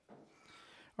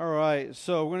All right,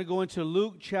 so we're going to go into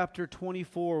Luke chapter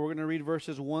 24. We're going to read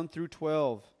verses 1 through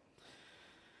 12.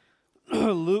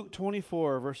 Luke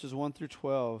 24, verses 1 through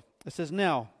 12. It says,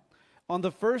 "Now, on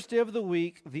the first day of the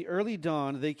week, the early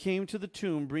dawn, they came to the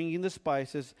tomb bringing the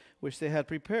spices which they had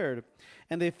prepared.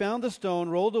 And they found the stone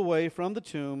rolled away from the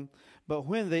tomb, but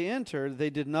when they entered,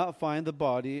 they did not find the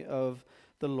body of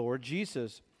the Lord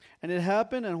Jesus. And it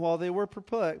happened, and while they were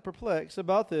perplexed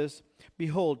about this,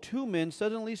 behold, two men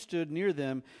suddenly stood near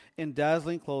them in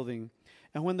dazzling clothing.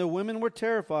 And when the women were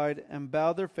terrified and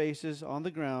bowed their faces on the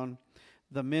ground,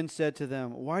 the men said to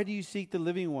them, 'Why do you seek the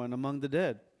living one among the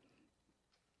dead?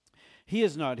 He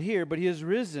is not here, but he is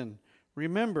risen.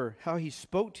 Remember how he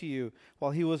spoke to you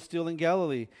while he was still in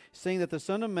Galilee, saying that the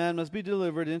Son of Man must be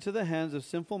delivered into the hands of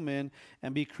sinful men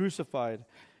and be crucified,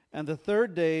 and the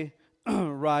third day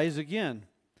rise again.'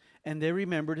 And they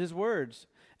remembered his words.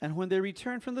 And when they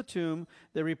returned from the tomb,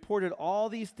 they reported all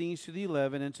these things to the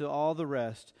 11 and to all the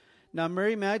rest. Now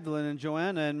Mary Magdalene and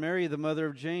Joanna and Mary, the mother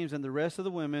of James, and the rest of the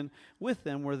women with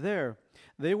them were there.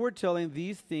 They were telling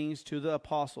these things to the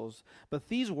apostles. But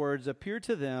these words appeared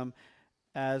to them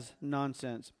as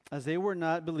nonsense, as they were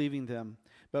not believing them.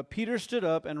 But Peter stood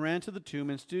up and ran to the tomb,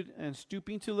 and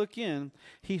stooping to look in,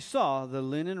 he saw the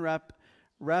linen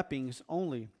wrappings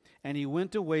only. And he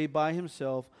went away by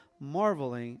himself,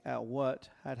 marveling at what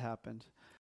had happened."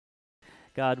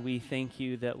 God, we thank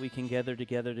you that we can gather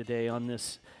together today on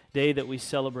this day that we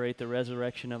celebrate the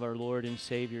resurrection of our Lord and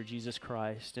Savior, Jesus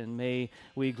Christ. And may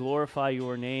we glorify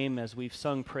your name as we've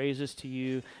sung praises to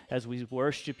you, as we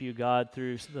worship you, God,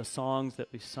 through the songs that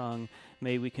we've sung.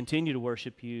 May we continue to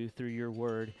worship you through your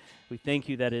word. We thank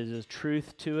you that it is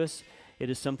truth to us.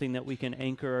 It is something that we can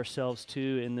anchor ourselves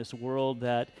to in this world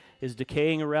that is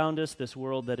decaying around us, this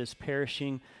world that is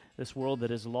perishing, this world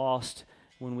that is lost.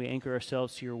 When we anchor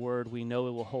ourselves to your word, we know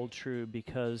it will hold true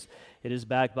because it is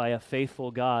backed by a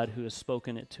faithful God who has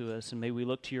spoken it to us. And may we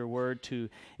look to your word to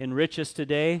enrich us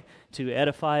today, to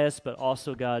edify us, but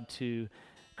also, God, to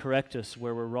correct us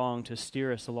where we're wrong, to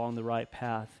steer us along the right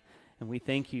path. And we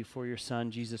thank you for your Son,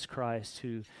 Jesus Christ,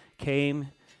 who came,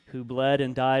 who bled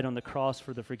and died on the cross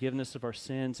for the forgiveness of our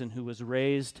sins, and who was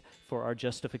raised for our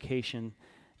justification,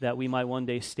 that we might one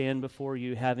day stand before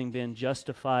you having been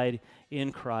justified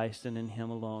in Christ and in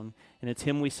him alone. And it's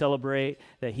him we celebrate,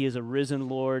 that he is a risen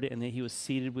Lord and that he was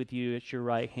seated with you at your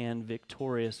right hand,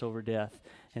 victorious over death.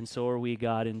 And so are we,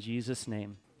 God, in Jesus'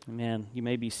 name. Amen. You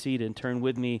may be seated. Turn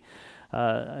with me.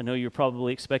 I know you're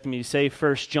probably expecting me to say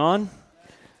 1 John,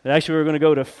 but actually we're going to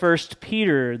go to 1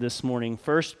 Peter this morning.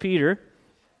 1 Peter.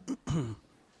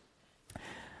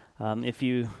 If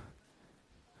you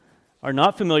are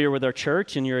not familiar with our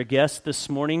church and you're a guest this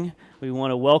morning, we want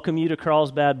to welcome you to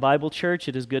Carlsbad Bible Church.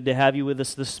 It is good to have you with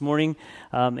us this morning.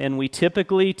 And we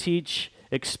typically teach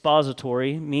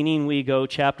expository, meaning we go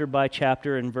chapter by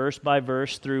chapter and verse by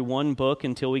verse through one book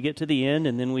until we get to the end,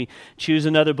 and then we choose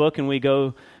another book and we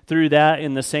go through that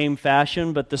in the same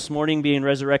fashion. But this morning, being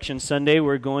Resurrection Sunday,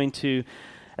 we're going to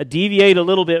deviate a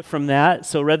little bit from that.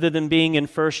 So rather than being in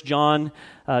 1 John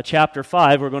chapter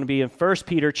 5, we're going to be in 1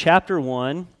 Peter chapter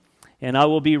 1. And I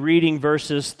will be reading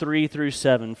verses 3 through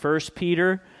 7. 1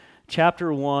 Peter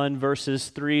chapter 1, verses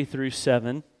 3 through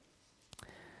 7.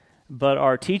 But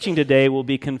our teaching today will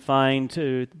be confined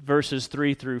to verses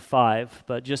 3 through 5.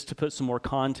 But just to put some more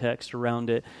context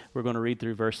around it, we're going to read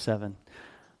through verse 7.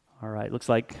 All right, looks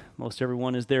like most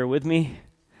everyone is there with me.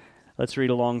 Let's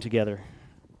read along together.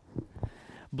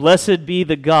 "Blessed be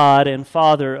the God and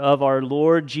Father of our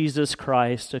Lord Jesus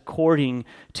Christ, according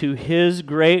to his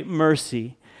great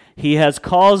mercy. He has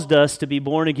caused us to be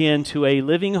born again to a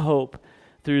living hope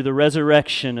through the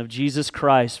resurrection of Jesus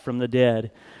Christ from the dead,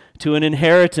 to an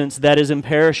inheritance that is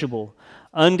imperishable,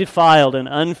 undefiled and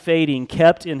unfading,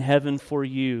 kept in heaven for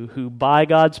you, who by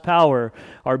God's power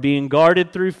are being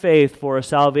guarded through faith for a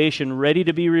salvation ready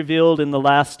to be revealed in the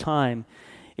last time.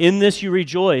 In this you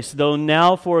rejoice, though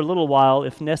now for a little while,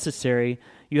 if necessary,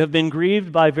 you have been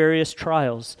grieved by various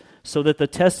trials, so that the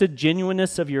tested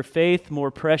genuineness of your faith, more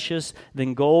precious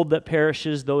than gold that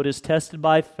perishes, though it is tested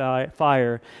by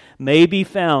fire, may be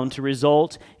found to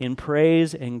result in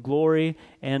praise and glory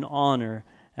and honor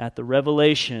at the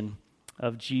revelation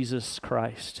of Jesus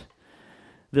Christ."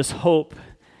 This hope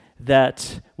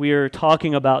that we are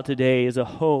talking about today is a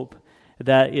hope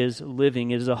that is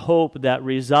living. It is a hope that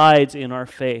resides in our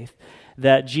faith.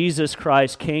 that Jesus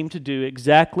Christ came to do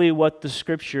exactly what the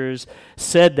Scriptures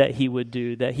said that he would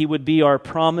do, that he would be our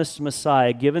promised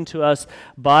Messiah, given to us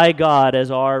by God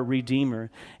as our Redeemer.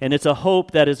 And it's a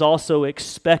hope that is also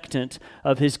expectant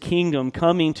of his kingdom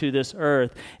coming to this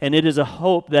earth. And it is a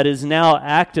hope that is now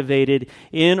activated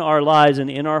in our lives and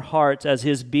in our hearts as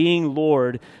his being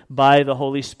Lord by the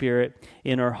Holy Spirit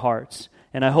in our hearts.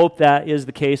 And I hope that is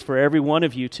the case for every one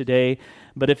of you today.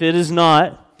 But if it is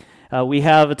not, we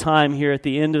have a time here at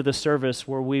the end of the service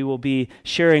where we will be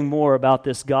sharing more about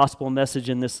this gospel message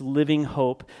and this living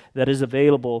hope that is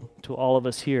available to all of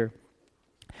us here.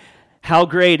 How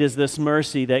great is this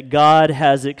mercy that God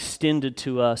has extended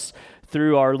to us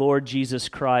through our Lord Jesus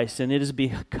Christ. And it is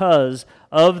because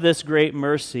of this great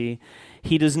mercy,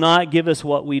 he does not give us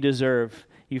what we deserve.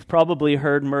 You've probably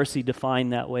heard mercy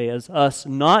defined that way, as us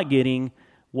not getting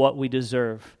what we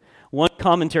deserve. One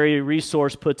commentary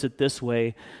resource puts it this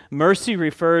way: mercy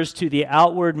refers to the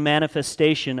outward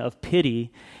manifestation of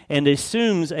pity and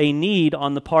assumes a need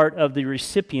on the part of the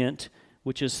recipient,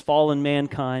 which is fallen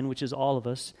mankind, which is all of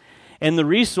us, and the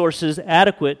resources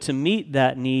adequate to meet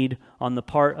that need on the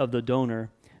part of the donor,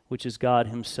 which is God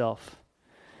himself.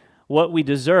 What we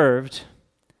deserved,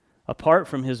 apart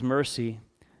from his mercy,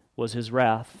 was his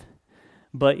wrath.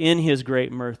 But in his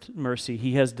great mercy,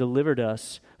 he has delivered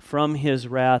us from his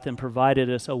wrath and provided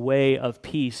us a way of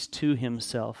peace to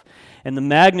himself. And the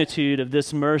magnitude of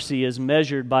this mercy is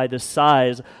measured by the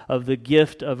size of the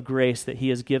gift of grace that he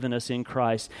has given us in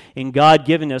Christ. In God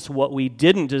giving us what we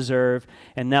didn't deserve,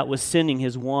 and that was sending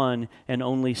his one and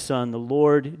only Son, the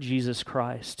Lord Jesus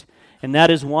Christ. And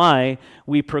that is why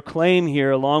we proclaim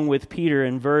here, along with Peter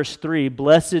in verse 3,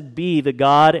 "Blessed be the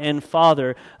God and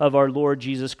Father of our Lord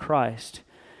Jesus Christ."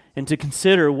 And to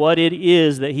consider what it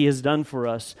is that he has done for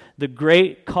us, the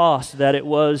great cost that it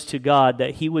was to God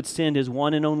that he would send his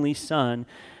one and only Son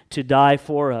to die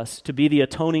for us, to be the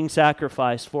atoning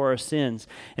sacrifice for our sins.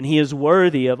 And he is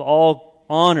worthy of all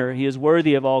honor, he is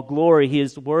worthy of all glory, he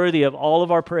is worthy of all of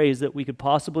our praise that we could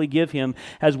possibly give him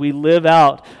as we live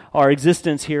out our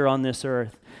existence here on this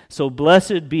earth. So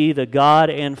blessed be the God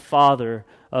and Father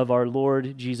of our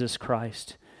Lord Jesus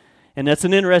Christ. And that's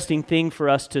an interesting thing for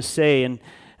us to say, and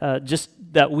just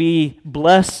that we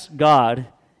bless God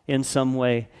in some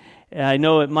way. I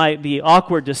know it might be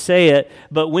awkward to say it,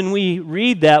 but when we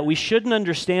read that, we shouldn't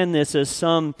understand this as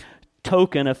some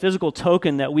token, a physical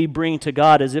token that we bring to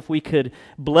God, as if we could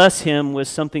bless him with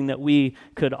something that we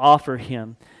could offer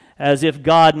him, as if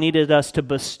God needed us to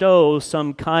bestow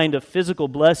some kind of physical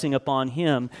blessing upon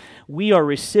him. We are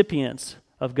recipients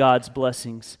of God's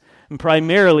blessings, and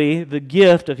primarily the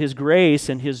gift of his grace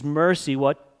and his mercy,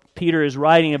 what Peter is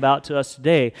writing about to us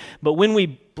today. But when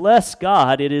we bless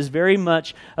God, it is very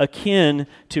much akin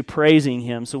to praising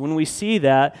him. So when we see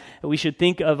that, we should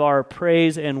think of our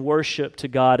praise and worship to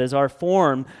God as our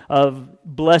form of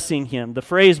blessing him. The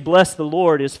phrase "bless the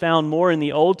Lord" is found more in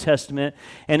the Old Testament,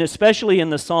 and especially in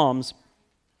the Psalms.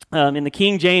 In the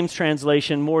King James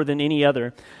translation more than any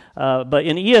other. But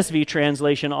in ESV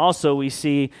translation also we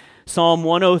see Psalm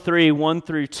 103, 1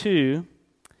 through 2.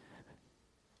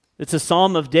 It's a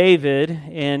psalm of David,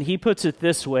 and he puts it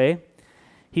this way.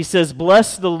 He says,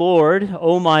 "Bless the Lord,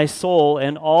 O my soul,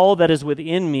 and all that is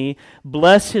within me.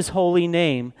 Bless his holy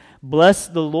name. Bless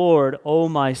the Lord, O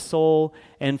my soul,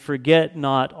 and forget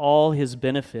not all his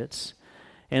benefits."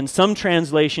 And some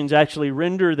translations actually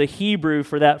render the Hebrew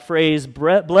for that phrase,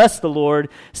 "bless the Lord,"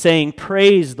 saying,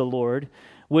 "praise the Lord,"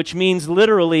 which means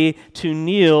literally to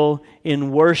kneel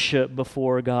in worship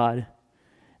before God.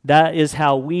 That is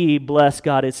how we bless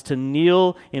God. It's to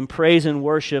kneel in praise and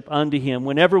worship unto him.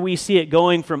 Whenever we see it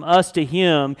going from us to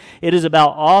him, it is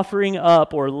about offering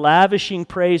up or lavishing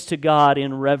praise to God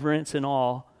in reverence and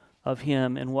awe of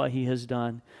him and what he has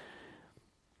done.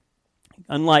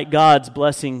 Unlike God's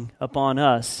blessing upon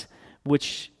us,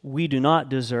 which we do not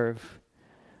deserve,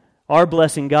 our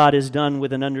blessing God is done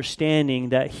with an understanding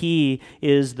that he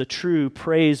is the true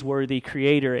praiseworthy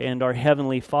Creator and our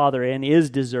Heavenly Father, and is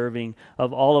deserving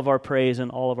of all of our praise and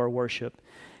all of our worship.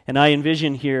 And I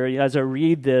envision here, as I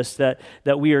read this, that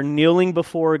we are kneeling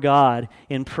before God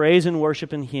in praise and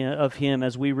worship of him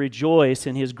as we rejoice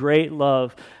in his great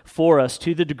love for us,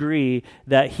 to the degree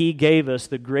that he gave us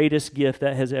the greatest gift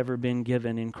that has ever been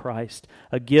given in Christ,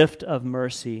 a gift of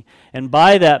mercy. And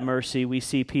by that mercy, we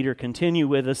see Peter continue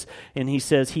with us, and he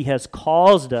says he has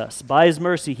caused us, by his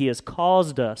mercy, he has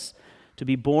caused us to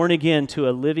be born again to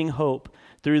a living hope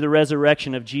through the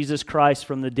resurrection of Jesus Christ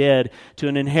from the dead, to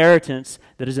an inheritance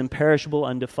that is imperishable,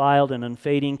 undefiled, and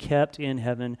unfading, kept in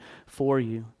heaven for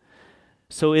you.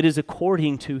 So it is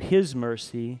according to his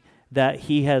mercy that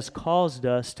He has caused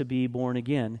us to be born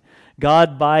again.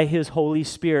 God, by His Holy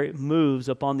Spirit, moves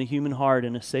upon the human heart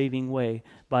in a saving way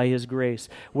by His grace,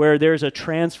 where there's a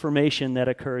transformation that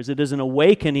occurs. It is an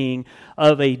awakening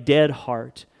of a dead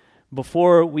heart.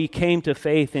 Before we came to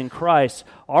faith in Christ,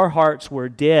 our hearts were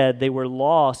dead. They were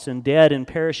lost and dead and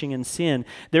perishing in sin.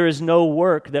 There is no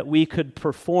work that we could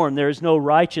perform. There is no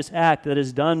righteous act that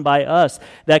is done by us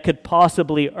that could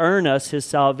possibly earn us His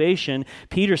salvation.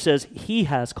 Peter says He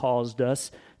has caused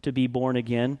us to be born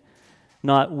again.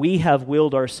 Not we have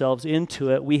willed ourselves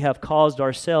into it. We have caused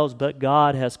ourselves, but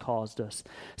God has caused us.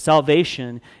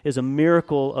 Salvation is a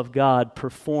miracle of God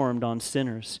performed on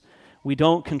sinners. We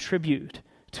don't contribute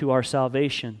to our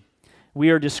salvation. We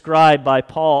are described by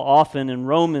Paul often in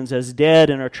Romans as dead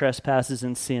in our trespasses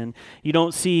and sin. You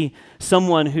don't see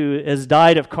someone who has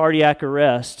died of cardiac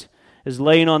arrest, is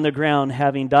laying on the ground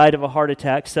having died of a heart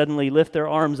attack, suddenly lift their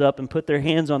arms up and put their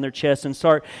hands on their chest and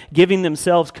start giving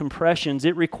themselves compressions.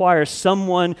 It requires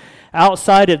someone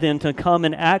outside of them to come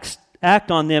and act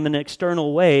on them in an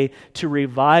external way to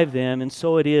revive them, and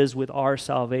so it is with our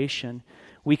salvation.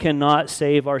 We cannot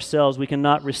save ourselves. We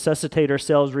cannot resuscitate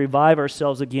ourselves, revive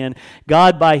ourselves again.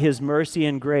 God, by His mercy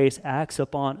and grace, acts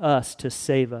upon us to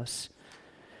save us.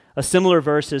 A similar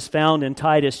verse is found in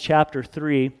Titus chapter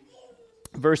 3,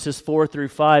 verses 4 through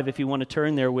 5, if you want to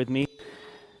turn there with me.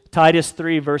 Titus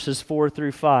 3, verses 4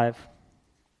 through 5.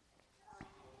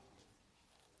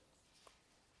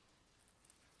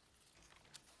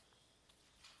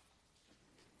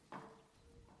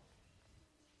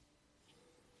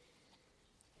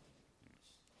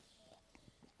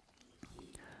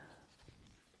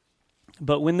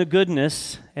 But when the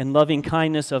goodness and loving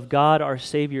kindness of God our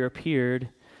Savior appeared,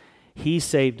 He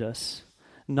saved us,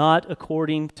 not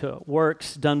according to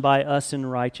works done by us in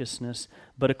righteousness,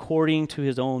 but according to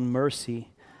His own mercy,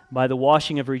 by the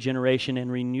washing of regeneration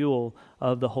and renewal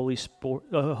of the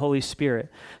Holy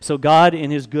Spirit. So God, in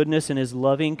His goodness and His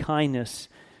loving kindness,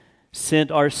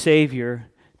 sent our Savior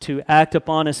to act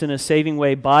upon us in a saving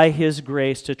way by His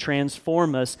grace to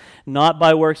transform us, not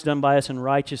by works done by us in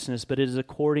righteousness, but it is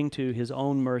according to His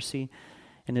own mercy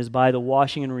and is by the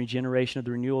washing and regeneration of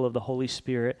the renewal of the Holy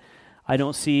Spirit. I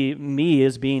don't see me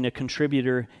as being a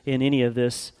contributor in any of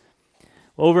this.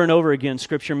 Over and over again,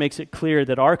 Scripture makes it clear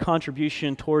that our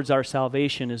contribution towards our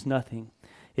salvation is nothing.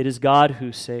 It is God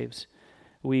who saves.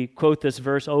 We quote this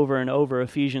verse over and over,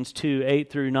 Ephesians 2, 8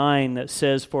 through 9, that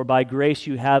says, "For by grace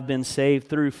you have been saved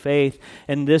through faith,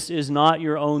 and this is not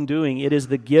your own doing. It is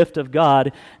the gift of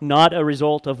God, not a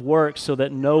result of works, so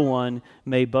that no one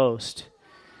may boast."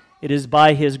 It is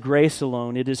by His grace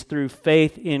alone. It is through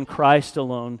faith in Christ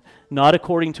alone, not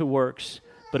according to works,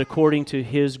 but according to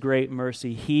His great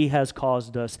mercy. He has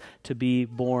caused us to be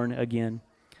born again.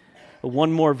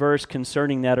 One more verse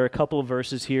concerning that, or a couple of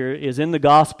verses here, is in the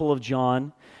Gospel of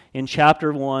John, in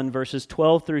chapter 1, verses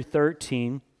 12 through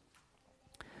 13.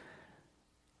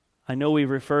 I know we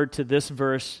referred to this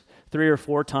verse 3 or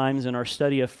 4 times in our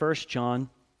study of 1 John.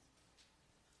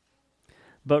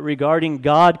 But regarding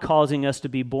God causing us to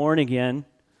be born again,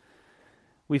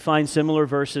 we find similar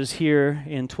verses here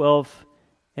in 12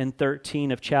 and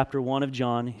 13 of chapter 1 of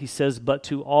John. He says, "But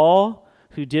to all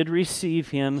who did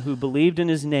receive Him, who believed in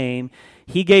His name,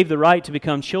 He gave the right to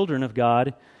become children of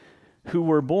God, who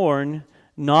were born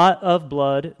not of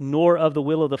blood, nor of the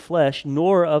will of the flesh,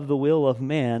 nor of the will of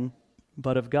man,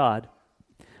 but of God."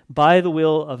 By the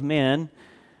will of man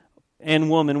and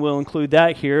woman, we'll include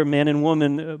that here, man and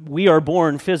woman, we are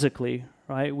born physically,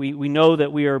 right? We know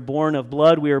that we are born of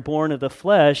blood, we are born of the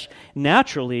flesh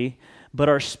naturally, but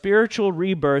our spiritual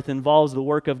rebirth involves the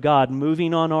work of God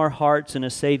moving on our hearts in a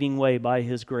saving way by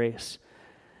His grace.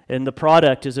 And the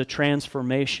product is a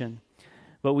transformation.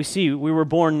 But we see we were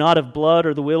born not of blood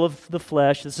or the will of the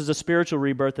flesh. This is a spiritual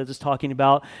rebirth that it's talking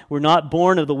about. We're not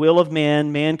born of the will of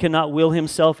man. Man cannot will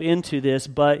himself into this,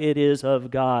 but it is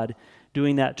of God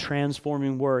doing that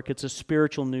transforming work. It's a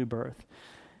spiritual new birth.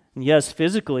 And yes,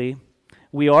 physically,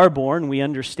 we are born. We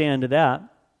understand that.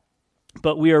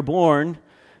 But we are born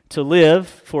to live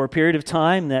for a period of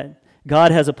time that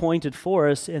God has appointed for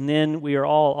us, and then we are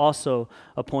all also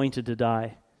appointed to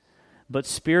die. But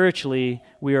spiritually,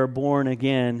 we are born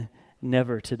again,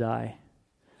 never to die.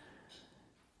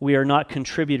 We are not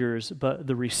contributors, but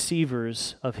the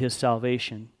receivers of His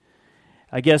salvation.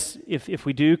 I guess if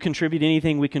we do contribute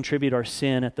anything, we contribute our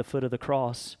sin at the foot of the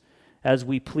cross as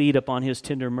we plead upon His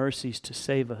tender mercies to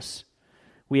save us.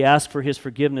 We ask for His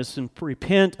forgiveness and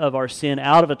repent of our sin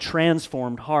out of a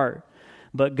transformed heart.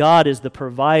 But God is the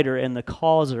provider and the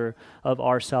causer of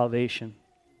our salvation.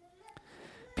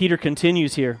 Peter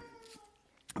continues here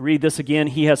Read this again.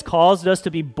 He has caused us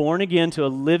to be born again to a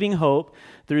living hope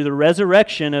through the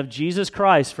resurrection of Jesus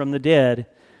Christ from the dead,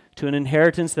 to an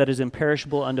inheritance that is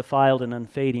imperishable, undefiled, and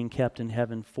unfading, kept in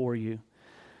heaven for you.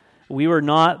 We were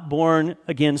not born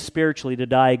again spiritually to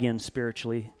die again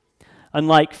spiritually.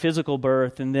 Unlike physical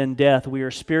birth and then death, we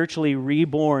are spiritually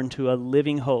reborn to a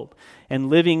living hope. And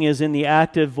living is in the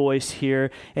active voice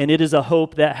here, and it is a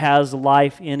hope that has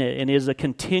life in it, and is a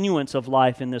continuance of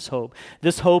life in this hope.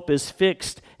 This hope is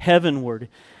fixed heavenward,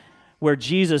 where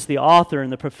Jesus, the author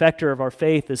and the perfecter of our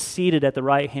faith, is seated at the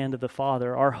right hand of the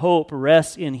Father. Our hope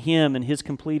rests in Him and His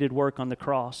completed work on the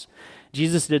cross.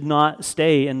 Jesus did not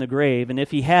stay in the grave, and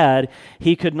if He had,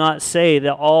 He could not say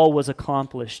that all was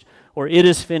accomplished, or it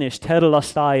is finished,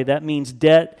 tetelestai, that means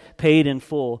debt paid in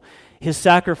full. His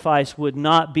sacrifice would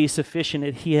not be sufficient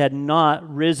if He had not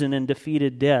risen and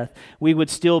defeated death. We would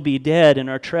still be dead in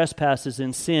our trespasses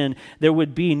and sin. There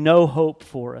would be no hope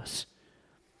for us.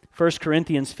 1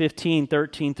 Corinthians 15,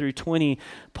 13 through 20,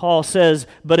 Paul says,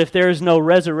 "But if there is no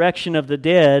resurrection of the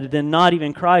dead, then not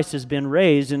even Christ has been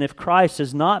raised. And if Christ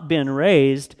has not been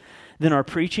raised, then our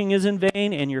preaching is in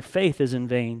vain and your faith is in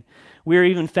vain. We are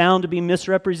even found to be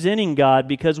misrepresenting God,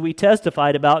 because we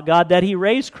testified about God that He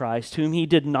raised Christ, whom He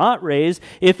did not raise,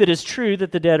 if it is true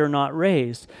that the dead are not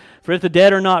raised. For if the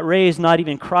dead are not raised, not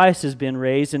even Christ has been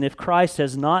raised. And if Christ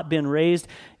has not been raised,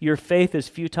 your faith is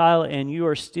futile and you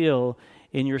are still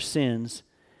in your sins.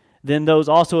 Then those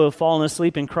also who have fallen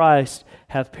asleep in Christ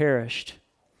have perished."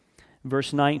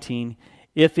 Verse 19,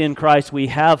 "If in Christ we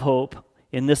have hope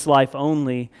in this life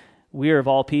only, we are of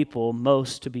all people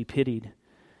most to be pitied.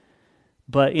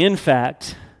 But in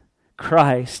fact,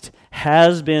 Christ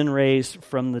has been raised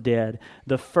from the dead,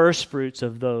 the firstfruits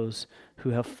of those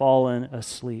who have fallen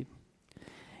asleep."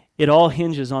 It all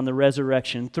hinges on the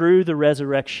resurrection. Through the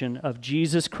resurrection of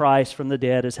Jesus Christ from the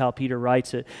dead is how Peter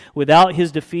writes it. Without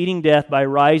His defeating death by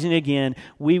rising again,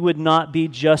 we would not be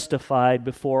justified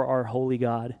before our holy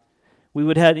God. We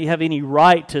would have any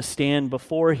right to stand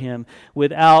before Him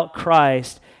without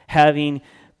Christ having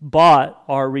bought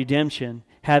our redemption,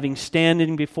 having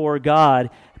standing before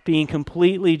God, being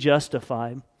completely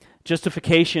justified.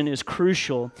 Justification is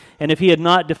crucial, and if He had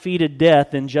not defeated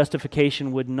death, then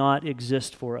justification would not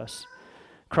exist for us.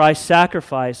 Christ's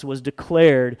sacrifice was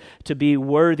declared to be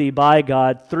worthy by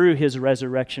God through His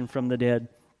resurrection from the dead.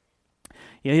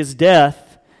 His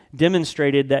death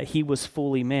demonstrated that He was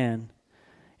fully man,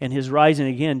 and His rising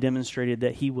again demonstrated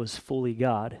that He was fully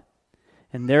God.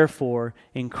 And therefore,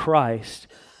 in Christ,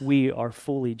 we are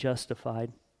fully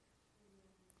justified.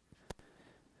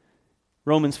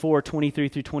 Romans 4, 23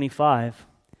 through 25.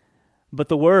 "But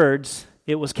the words,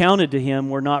 'It was counted to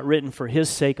Him,' were not written for His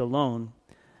sake alone,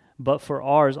 but for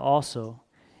ours also.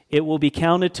 It will be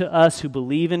counted to us who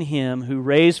believe in Him, who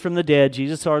raised from the dead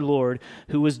Jesus our Lord,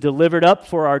 who was delivered up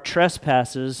for our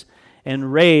trespasses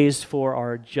and raised for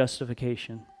our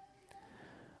justification."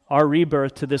 Our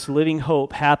rebirth to this living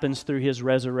hope happens through His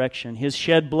resurrection. His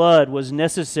shed blood was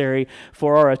necessary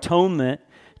for our atonement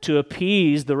to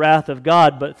appease the wrath of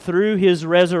God, but through His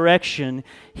resurrection,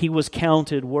 He was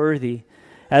counted worthy.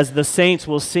 As the saints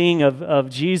will sing of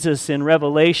Jesus in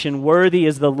Revelation, "Worthy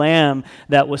is the Lamb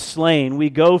that was slain." We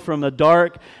go from a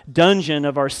dark dungeon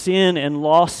of our sin and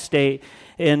lost state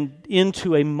and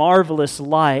into a marvelous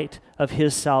light of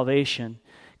His salvation,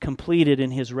 completed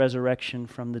in His resurrection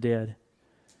from the dead.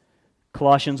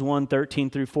 Colossians 1, 13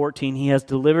 through 14, "He has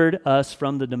delivered us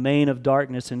from the domain of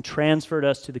darkness and transferred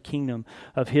us to the kingdom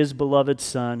of His beloved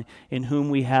Son, in whom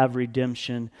we have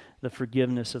redemption, the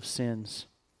forgiveness of sins."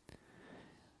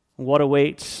 What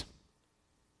awaits?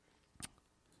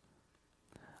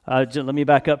 Let me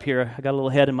back up here. I got a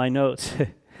little ahead in my notes.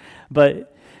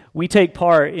 But we take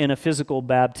part in a physical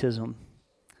baptism.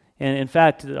 And in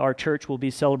fact, our church will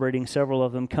be celebrating several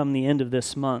of them come the end of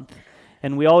this month.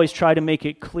 And we always try to make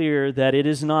it clear that it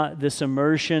is not this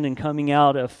immersion and coming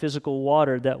out of physical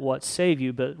water that what save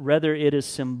you, but rather it is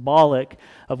symbolic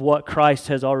of what Christ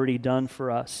has already done for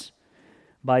us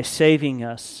by saving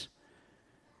us.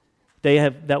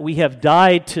 That we have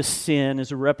died to sin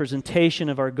is a representation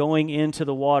of our going into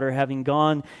the water, having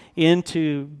gone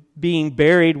into being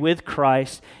buried with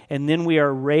Christ, and then we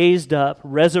are raised up,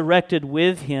 resurrected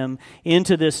with Him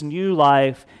into this new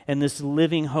life and this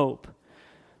living hope.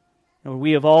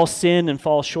 We have all sinned and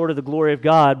fall short of the glory of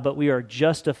God, but we are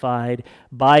justified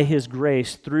by His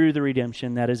grace through the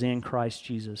redemption that is in Christ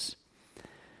Jesus.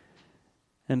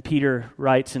 And Peter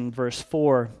writes in verse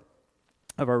 4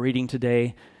 of our reading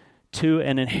today, "To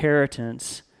an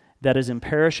inheritance that is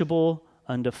imperishable,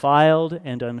 undefiled,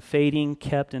 and unfading,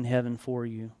 kept in heaven for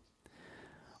you."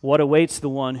 What awaits the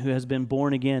one who has been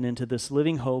born again into this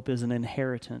living hope is an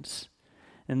inheritance.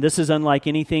 And this is unlike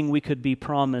anything we could be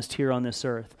promised here on this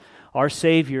earth. Our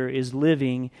Savior is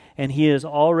living, and He has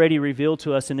already revealed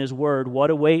to us in His Word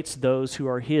what awaits those who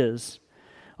are His.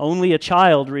 Only a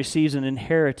child receives an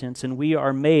inheritance, and we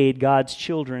are made God's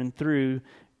children through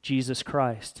Jesus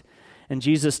Christ. And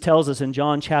Jesus tells us in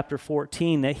John chapter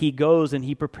 14 that He goes and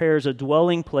He prepares a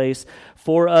dwelling place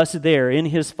for us there. In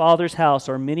His Father's house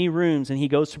are many rooms, and He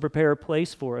goes to prepare a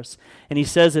place for us. And He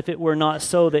says if it were not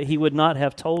so, that He would not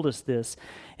have told us this.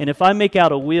 And if I make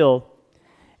out a will,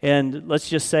 and let's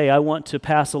just say I want to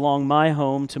pass along my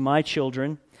home to my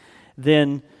children,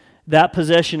 then that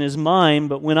possession is mine,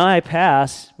 but when I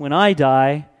pass, when I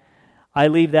die, I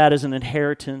leave that as an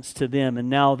inheritance to them, and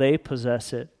now they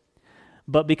possess it.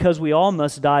 But because we all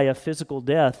must die a physical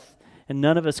death, and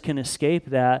none of us can escape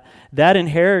that, that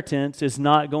inheritance is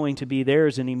not going to be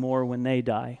theirs anymore when they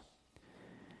die.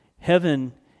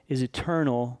 Heaven is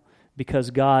eternal because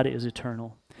God is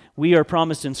eternal. We are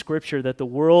promised in Scripture that the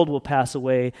world will pass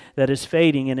away, that is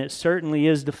fading, and it certainly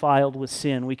is defiled with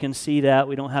sin. We can see that.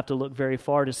 We don't have to look very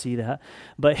far to see that.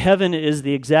 But heaven is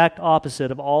the exact opposite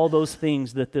of all those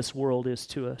things that this world is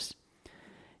to us.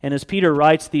 And as Peter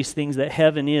writes these things that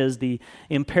heaven is, the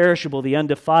imperishable, the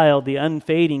undefiled, the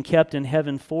unfading, kept in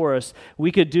heaven for us,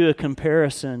 we could do a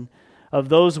comparison of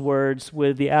those words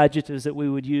with the adjectives that we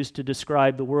would use to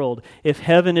describe the world. If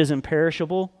heaven is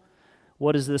imperishable,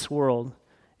 what is this world?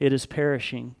 It is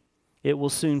perishing. It will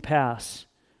soon pass.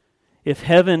 If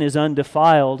heaven is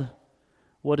undefiled,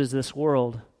 what is this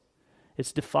world?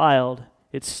 It's defiled.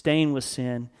 It's stained with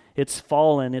sin. It's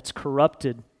fallen. It's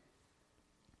corrupted.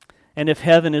 And if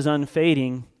heaven is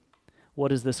unfading,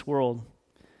 what is this world?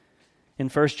 In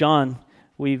 1 John,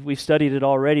 we've studied it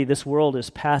already. This world is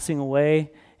passing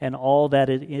away and all that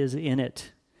it is in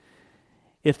it.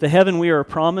 If the heaven we are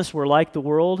promised were like the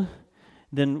world,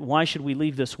 then why should we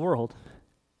leave this world?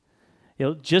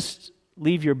 Just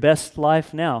leave your best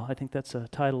life now. I think that's a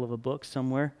title of a book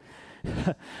somewhere.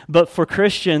 But for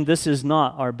Christian, this is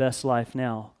not our best life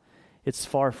now. It's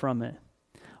far from it.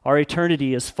 Our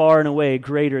eternity is far and away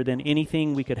greater than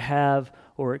anything we could have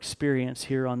or experience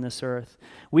here on this earth.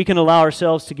 We can allow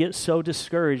ourselves to get so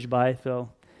discouraged by it, though.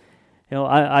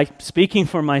 I speaking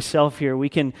for myself here, we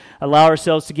can allow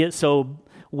ourselves to get so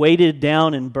weighted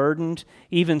down and burdened,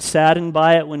 even saddened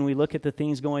by it when we look at the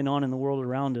things going on in the world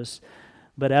around us.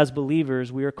 But as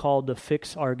believers, we are called to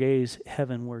fix our gaze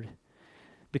heavenward,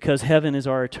 because heaven is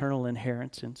our eternal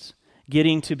inheritance.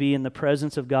 Getting to be in the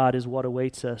presence of God is what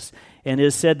awaits us, and it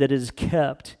is said that it is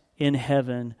kept in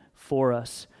heaven for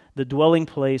us, the dwelling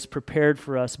place prepared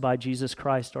for us by Jesus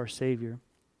Christ our Savior.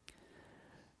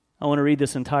 I want to read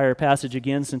this entire passage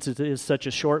again since it is such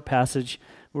a short passage.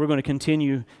 We're going to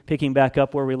continue picking back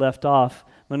up where we left off.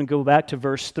 I'm going to go back to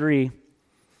verse 3,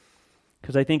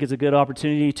 because I think it's a good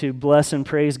opportunity to bless and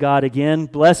praise God again.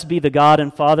 Blessed be the God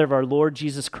and Father of our Lord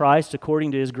Jesus Christ,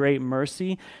 according to His great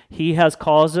mercy. He has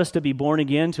caused us to be born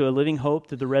again to a living hope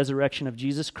through the resurrection of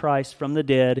Jesus Christ from the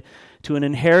dead, to an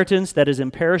inheritance that is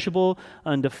imperishable,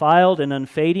 undefiled, and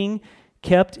unfading,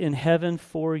 kept in heaven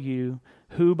for you,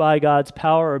 who by God's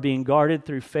power are being guarded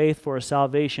through faith for a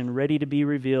salvation ready to be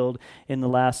revealed in the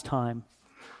last time.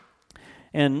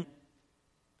 And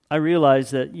I realize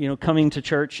that, coming to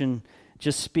church and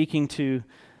just speaking to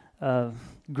a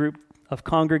group of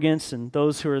congregants and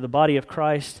those who are the body of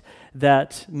Christ,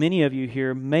 that many of you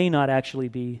here may not actually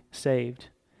be saved.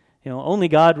 Only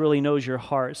God really knows your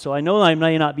heart. So I know I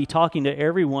may not be talking to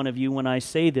every one of you when I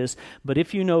say this, but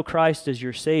if you know Christ as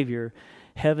your Savior,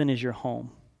 heaven is your home.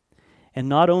 And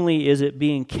not only is it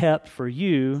being kept for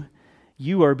you,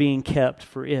 you are being kept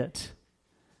for it.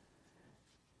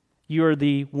 You are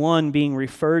the one being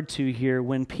referred to here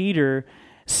when Peter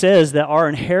says that our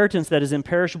inheritance that is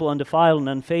imperishable, undefiled, and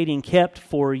unfading, kept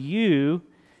for you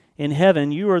in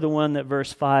heaven. You are the one that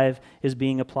verse 5 is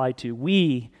being applied to.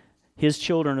 We, His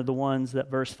children, are the ones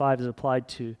that verse 5 is applied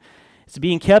to. It's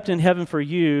being kept in heaven for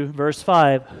you, verse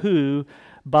 5, who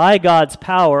by God's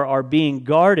power are being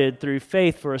guarded through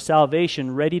faith for a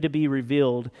salvation ready to be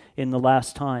revealed in the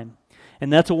last time.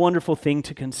 And that's a wonderful thing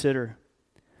to consider.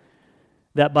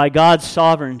 That by God's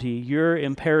sovereignty, your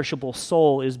imperishable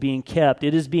soul is being kept.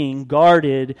 It is being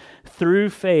guarded through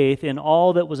faith in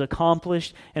all that was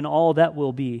accomplished and all that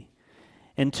will be.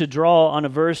 And to draw on a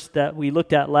verse that we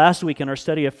looked at last week in our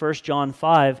study of 1 John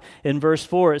 5, in verse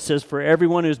 4 it says, "For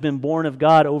everyone who has been born of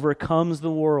God overcomes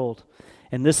the world."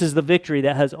 And this is the victory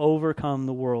that has overcome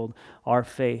the world, our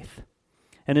faith.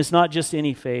 And it's not just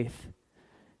any faith.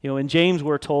 In James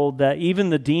we're told that even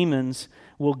the demons,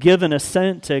 will give an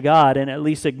assent to God and at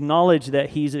least acknowledge that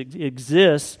He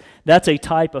exists, that's a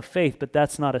type of faith, but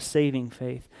that's not a saving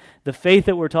faith. The faith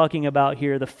that we're talking about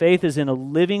here, the faith is in a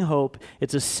living hope.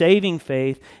 It's a saving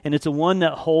faith, and it's a one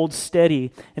that holds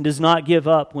steady and does not give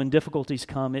up when difficulties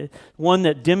come. One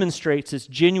that demonstrates its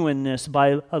genuineness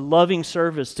by a loving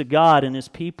service to God and His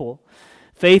people.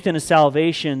 Faith in a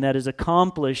salvation that is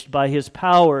accomplished by His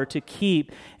power to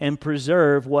keep and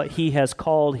preserve what He has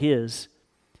called His.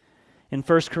 In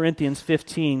 1 Corinthians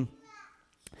 15,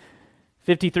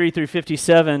 53 through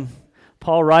 57,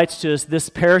 Paul writes to us, "This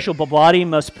perishable body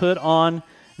must put on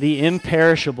the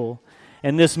imperishable,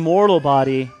 and this mortal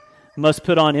body must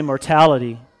put on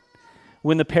immortality.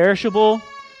 When the perishable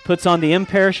puts on the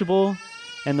imperishable,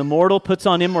 and the mortal puts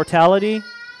on immortality,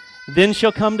 then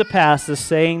shall come to pass the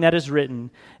saying that is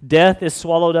written, Death is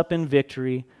swallowed up in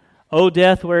victory. O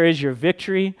death, where is your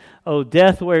victory? O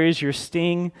death, where is your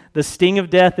sting? The sting of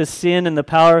death is sin, and the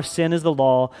power of sin is the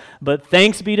law. But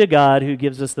thanks be to God who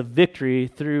gives us the victory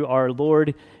through our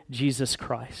Lord Jesus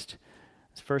Christ."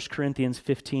 It's 1 Corinthians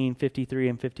 15, 53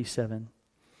 and 57.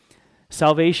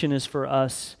 Salvation is for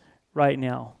us right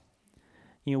now.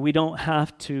 We don't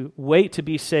have to wait to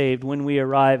be saved when we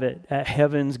arrive at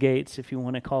heaven's gates, if you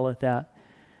want to call it that.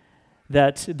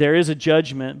 That there is a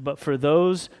judgment, but for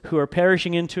those who are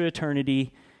perishing into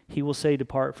eternity, He will say,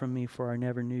 "Depart from me, for I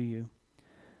never knew you."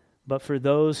 But for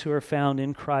those who are found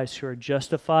in Christ, who are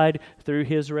justified through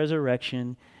His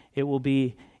resurrection, it will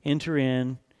be, "Enter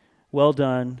in, well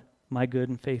done, my good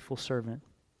and faithful servant."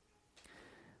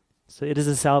 So it is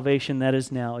a salvation that is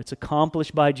now. It's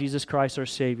accomplished by Jesus Christ our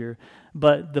Savior.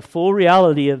 But the full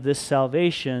reality of this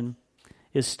salvation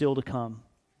is still to come.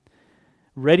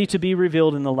 Ready to be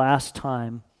revealed in the last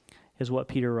time is what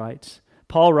Peter writes.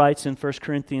 Paul writes in 1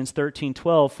 Corinthians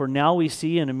 13:12, "For now we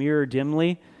see in a mirror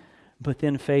dimly, but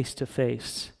then face to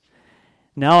face.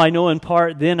 Now I know in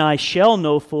part, then I shall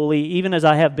know fully, even as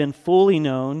I have been fully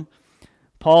known."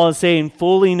 Paul is saying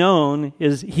fully known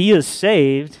is he is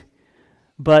saved,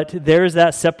 but there's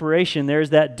that separation, there's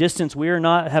that distance. We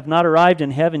have not arrived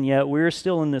in heaven yet. We're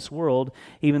still in this world,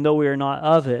 even though we are not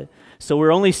of it. So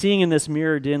we're only seeing in this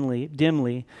mirror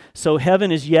dimly. So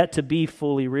heaven is yet to be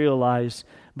fully realized.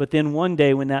 But then one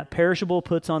day, when that perishable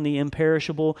puts on the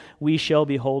imperishable, we shall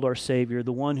behold our Savior,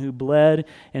 the one who bled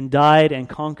and died and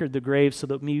conquered the grave, so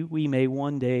that we may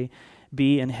one day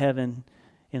be in heaven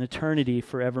in eternity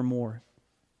forevermore.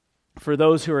 For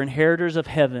those who are inheritors of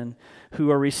heaven, who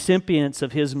are recipients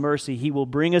of His mercy, He will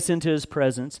bring us into His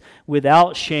presence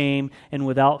without shame and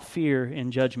without fear in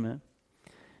judgment.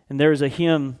 And there's a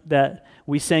hymn that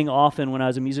we sang often when I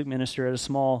was a music minister at a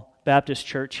small Baptist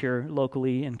church here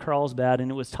locally in Carlsbad, and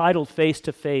it was titled "Face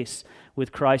to Face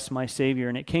with Christ my Savior."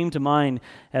 And it came to mind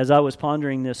as I was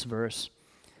pondering this verse.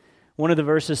 One of the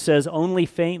verses says, "Only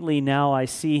faintly now I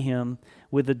see Him,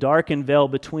 with the darkened veil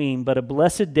between, but a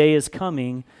blessed day is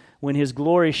coming when His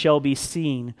glory shall be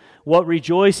seen. What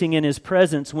rejoicing in His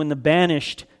presence when our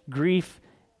banished grief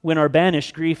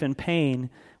and pain,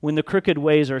 when the crooked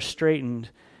ways are straightened,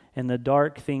 and the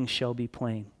dark things shall be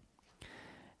plain."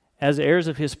 As heirs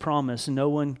of His promise, no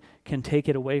one can take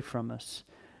it away from us.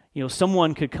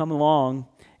 Someone could come along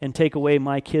and take away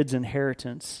my kids'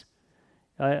 inheritance.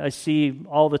 I see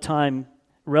all the time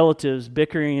relatives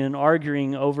bickering and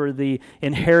arguing over the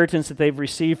inheritance that they've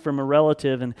received from a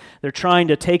relative, and they're trying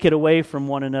to take it away from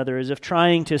one another, as if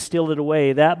trying to steal it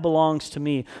away. That belongs to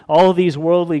me. All of these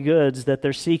worldly goods that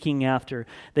they're seeking after,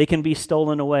 they can be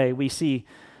stolen away. We see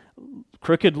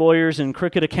crooked lawyers and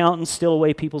crooked accountants steal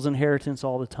away people's inheritance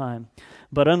all the time.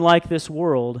 But unlike this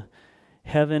world,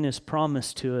 heaven is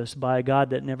promised to us by a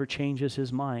God that never changes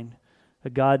His mind, a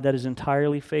God that is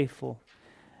entirely faithful.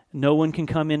 No one can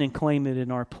come in and claim it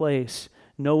in our place.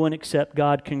 No one except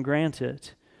God can grant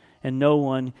it, and no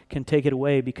one can take it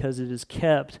away because it is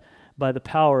kept by the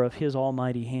power of His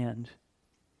almighty hand.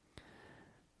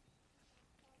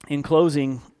 In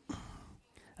closing,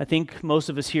 I think most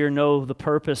of us here know the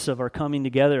purpose of our coming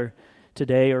together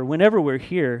today, or whenever we're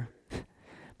here,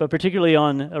 but particularly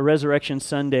on a Resurrection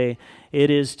Sunday, it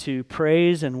is to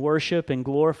praise and worship and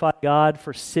glorify God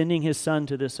for sending His Son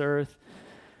to this earth.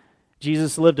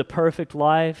 Jesus lived a perfect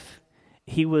life.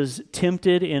 He was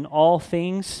tempted in all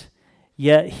things,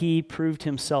 yet He proved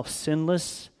Himself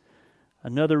sinless.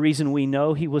 Another reason we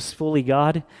know He was fully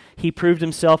God. He proved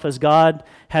Himself as God,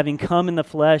 having come in the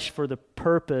flesh for the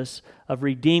purpose of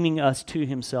redeeming us to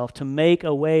Himself, to make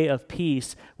a way of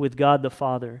peace with God the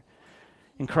Father.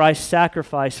 And Christ's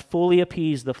sacrifice fully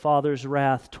appeased the Father's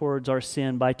wrath towards our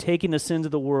sin by taking the sins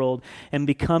of the world and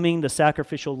becoming the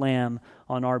sacrificial lamb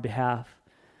on our behalf.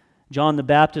 John the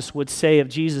Baptist would say of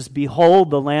Jesus,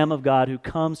 "Behold the Lamb of God who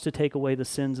comes to take away the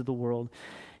sins of the world."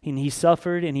 And he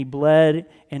suffered and he bled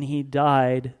and he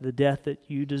died the death that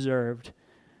you deserved.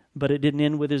 But it didn't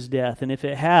end with his death. And if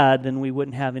it had, then we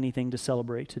wouldn't have anything to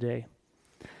celebrate today.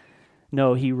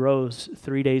 No, he rose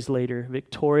 3 days later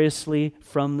victoriously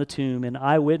from the tomb, and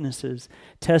eyewitnesses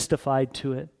testified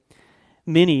to it.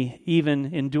 Many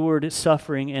even endured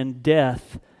suffering and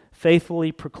death,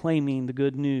 faithfully proclaiming the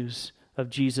good news of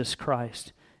Jesus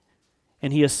Christ.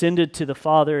 And he ascended to the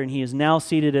Father, and he is now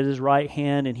seated at his right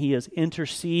hand, and he is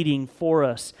interceding for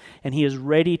us, and he is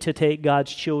ready to take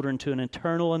God's children to an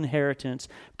eternal inheritance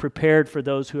prepared for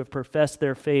those who have professed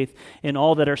their faith in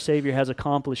all that our Savior has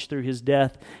accomplished through his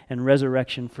death and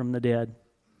resurrection from the dead.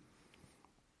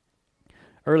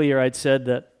 Earlier I'd said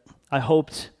that I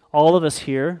hoped all of us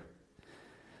here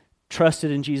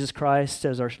trusted in Jesus Christ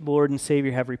as our Lord and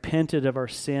Savior, have repented of our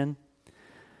sin.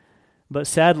 But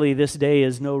sadly, this day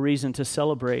is no reason to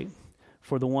celebrate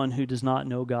for the one who does not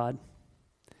know God.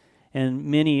 And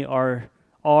many are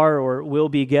or will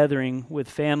be gathering with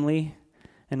family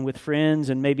and with friends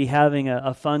and maybe having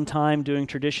a fun time doing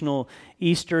traditional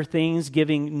Easter things,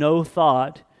 giving no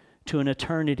thought to an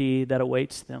eternity that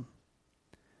awaits them.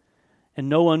 And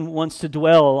no one wants to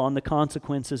dwell on the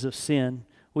consequences of sin.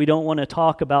 We don't want to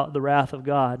talk about the wrath of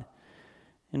God.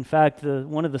 In fact,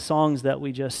 one of the songs that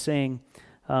we just sang,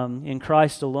 in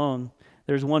Christ alone,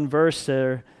 there's one verse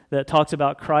there that talks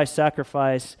about Christ's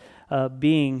sacrifice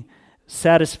being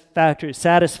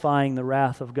satisfying the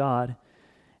wrath of God.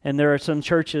 And there are some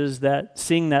churches that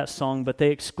sing that song, but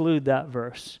they exclude that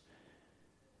verse.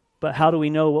 But how do we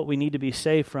know what we need to be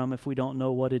saved from if we don't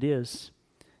know what it is?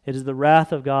 It is the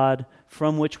wrath of God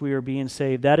from which we are being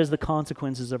saved. That is the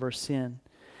consequences of our sin.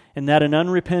 And that an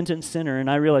unrepentant sinner,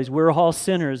 and I realize we're all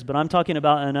sinners, but I'm talking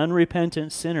about an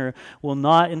unrepentant sinner will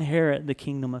not inherit the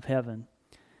kingdom of heaven.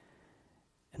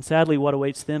 And sadly, what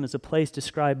awaits them is a place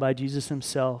described by Jesus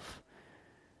himself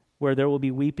where there will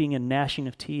be weeping and gnashing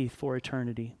of teeth for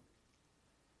eternity.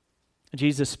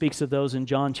 Jesus speaks of those in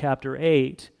John chapter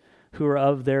 8 who are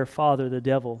of their father, the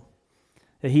devil.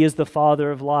 That he is the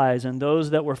father of lies, and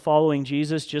those that were following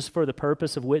Jesus just for the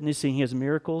purpose of witnessing his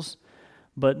miracles,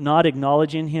 but not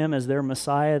acknowledging him as their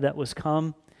Messiah that was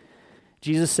come,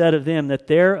 Jesus said of them that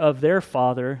they're of their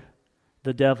father,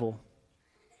 the devil.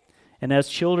 And as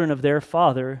children of their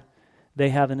father, they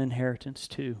have an inheritance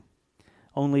too.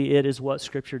 Only it is what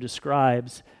Scripture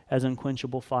describes as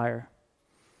unquenchable fire.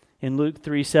 In Luke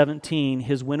 3:17,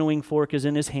 his winnowing fork is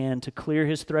in his hand to clear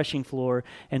his threshing floor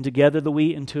and to gather the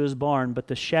wheat into his barn, but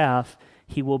the chaff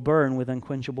he will burn with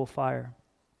unquenchable fire.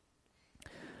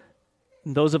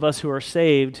 And those of us who are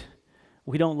saved,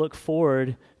 we don't look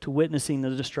forward to witnessing the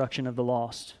destruction of the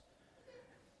lost.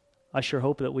 I sure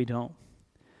hope that we don't.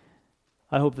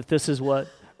 I hope that this is what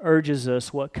urges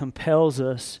us, what compels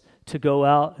us to go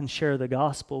out and share the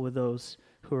gospel with those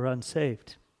who are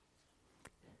unsaved.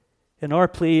 And our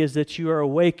plea is that you are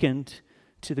awakened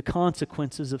to the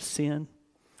consequences of sin,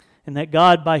 and that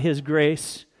God, by his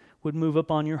grace, would move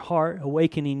upon your heart,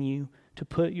 awakening you to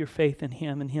put your faith in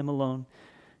him and him alone.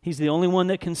 He's the only one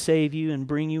that can save you and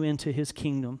bring you into his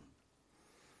kingdom.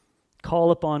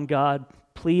 Call upon God,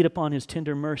 plead upon his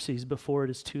tender mercies before it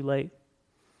is too late.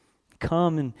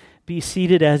 Come and be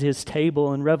seated at his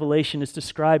table, and Revelation is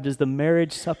described as the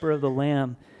marriage supper of the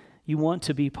Lamb. You want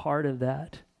to be part of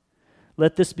that.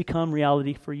 Let this become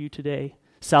reality for you today.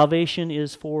 Salvation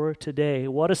is for today.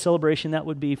 What a celebration that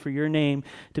would be for your name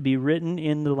to be written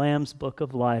in the Lamb's book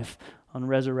of life on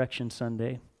Resurrection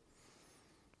Sunday.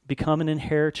 Become an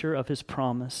inheritor of his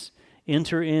promise.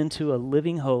 Enter into a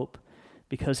living hope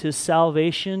because his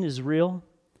salvation is real,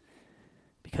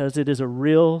 because it is a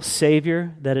real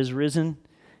Savior that is risen.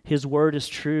 His word is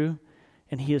true,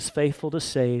 and he is faithful to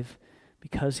save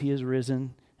because he is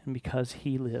risen and because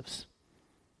he lives.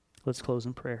 Let's close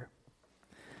in prayer.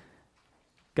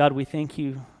 God, we thank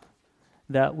you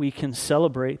that we can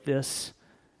celebrate this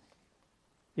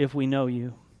if we know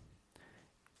you.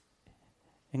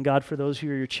 And God, for those who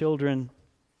are your children,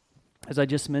 as I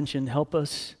just mentioned, help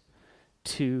us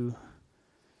to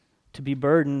be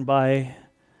burdened by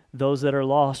those that are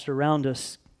lost around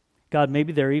us. God,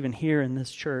 maybe they're even here in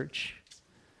this church.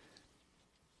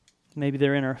 Maybe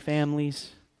they're in our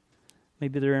families.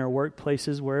 Maybe they're in our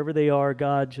workplaces. Wherever they are,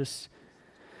 God, just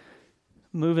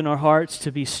move in our hearts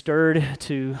to be stirred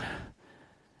to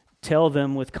tell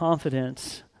them with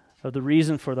confidence of the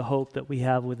reason for the hope that we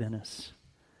have within us.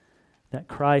 That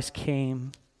Christ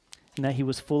came, and that he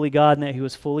was fully God, and that he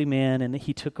was fully man, and that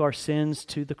he took our sins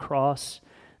to the cross,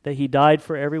 that he died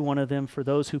for every one of them, for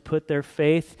those who put their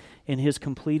faith in his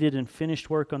completed and finished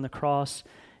work on the cross,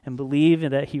 and believe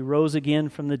that he rose again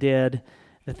from the dead,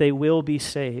 that they will be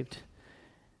saved.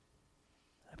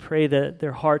 I pray that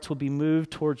their hearts will be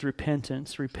moved towards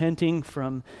repentance, repenting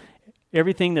from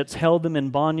everything that's held them in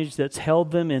bondage, that's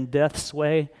held them in death's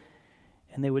way,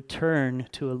 and they would turn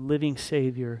to a living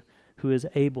Savior who is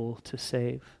able to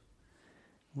save.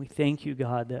 We thank you,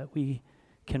 God, that we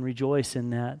can rejoice in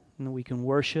that, and that we can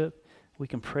worship, we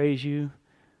can praise you,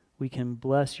 we can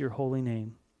bless your holy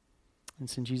name. And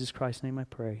it's in Jesus Christ's name I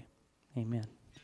pray. Amen.